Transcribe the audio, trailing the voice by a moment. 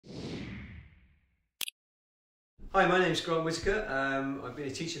Hi, my name's Grant Whitaker. I've been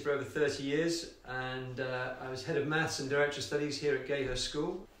a teacher for over 30 years and I was Head of Maths and Director of Studies here at Gayhurst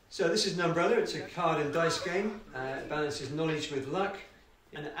School. So this is Numberella. It's a card and dice game. It balances knowledge with luck.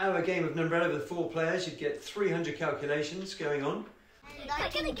 In our game of Numberella with 4 players, you'd get 300 calculations going on. You're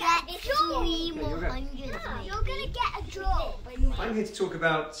going to get 3 more hundred. You're going to get a draw. I'm here to talk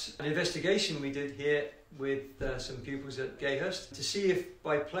about an investigation we did here with some pupils at Gayhurst to see if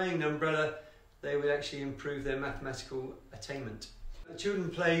by playing Numberella they would actually improve their mathematical attainment. The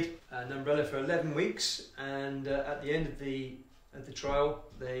children played Numberella for 11 weeks and at the end of the trial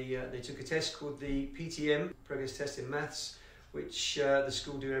they took a test called the PTM, Progress Test in Maths, which the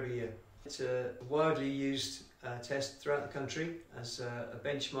school do every year. It's a widely used test throughout the country as a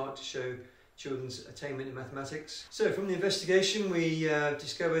benchmark to show children's attainment in mathematics. So from the investigation we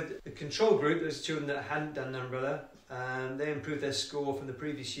discovered the control group, those children that hadn't done Numberella, they improved their score from the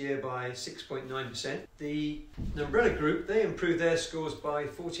previous year by 6.9%. The Numberella group, they improved their scores by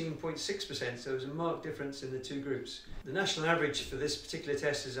 14.6%, so there was a marked difference in the two groups. The national average for this particular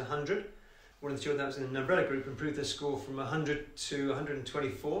test is 100. One of the children that was in the Numberella group improved their score from 100 to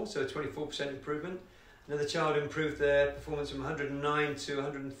 124, so a 24% improvement. Another child improved their performance from 109 to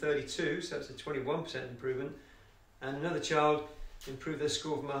 132, so that's a 21% improvement. And another child improved their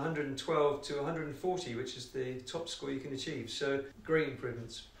score from 112 to 140, which is the top score you can achieve. So great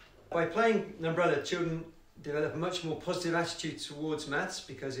improvements. By playing Numberella, children develop a much more positive attitude towards maths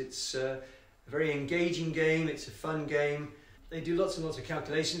because it's a very engaging game, it's a fun game. They do lots and lots of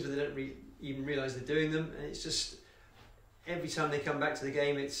calculations, but they don't even realise they're doing them. And it's just, every time they come back to the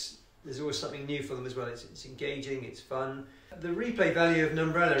game, there's always something new for them as well. It's engaging, it's fun. The replay value of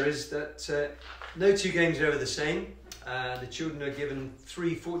Numberella is that no two games are ever the same. The children are given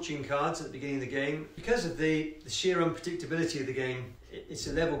 3 fortune cards at the beginning of the game. Because of the sheer unpredictability of the game, it's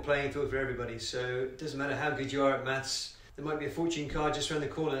a level playing field for everybody. So it doesn't matter how good you are at maths, there might be a fortune card just around the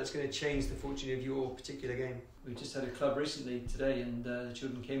corner that's going to change the fortune of your particular game. We just had a club recently today and the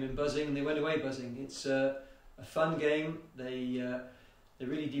children came in buzzing and they went away buzzing. It's a fun game. They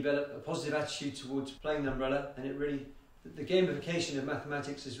really develop a positive attitude towards playing Numberella, and the gamification of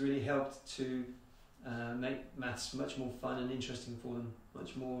mathematics has really helped to make maths much more fun and interesting for them,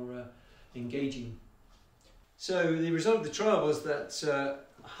 much more engaging. So the result of the trial was that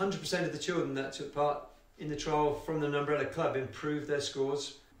 100% of the children that took part in the trial from the Numberella Club improved their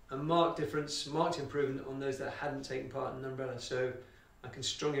scores, a marked improvement on those that hadn't taken part in Numberella. So I can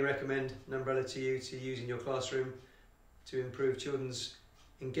strongly recommend Numberella to you to use in your classroom to improve children's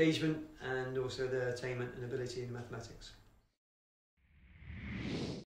engagement and also their attainment and ability in mathematics.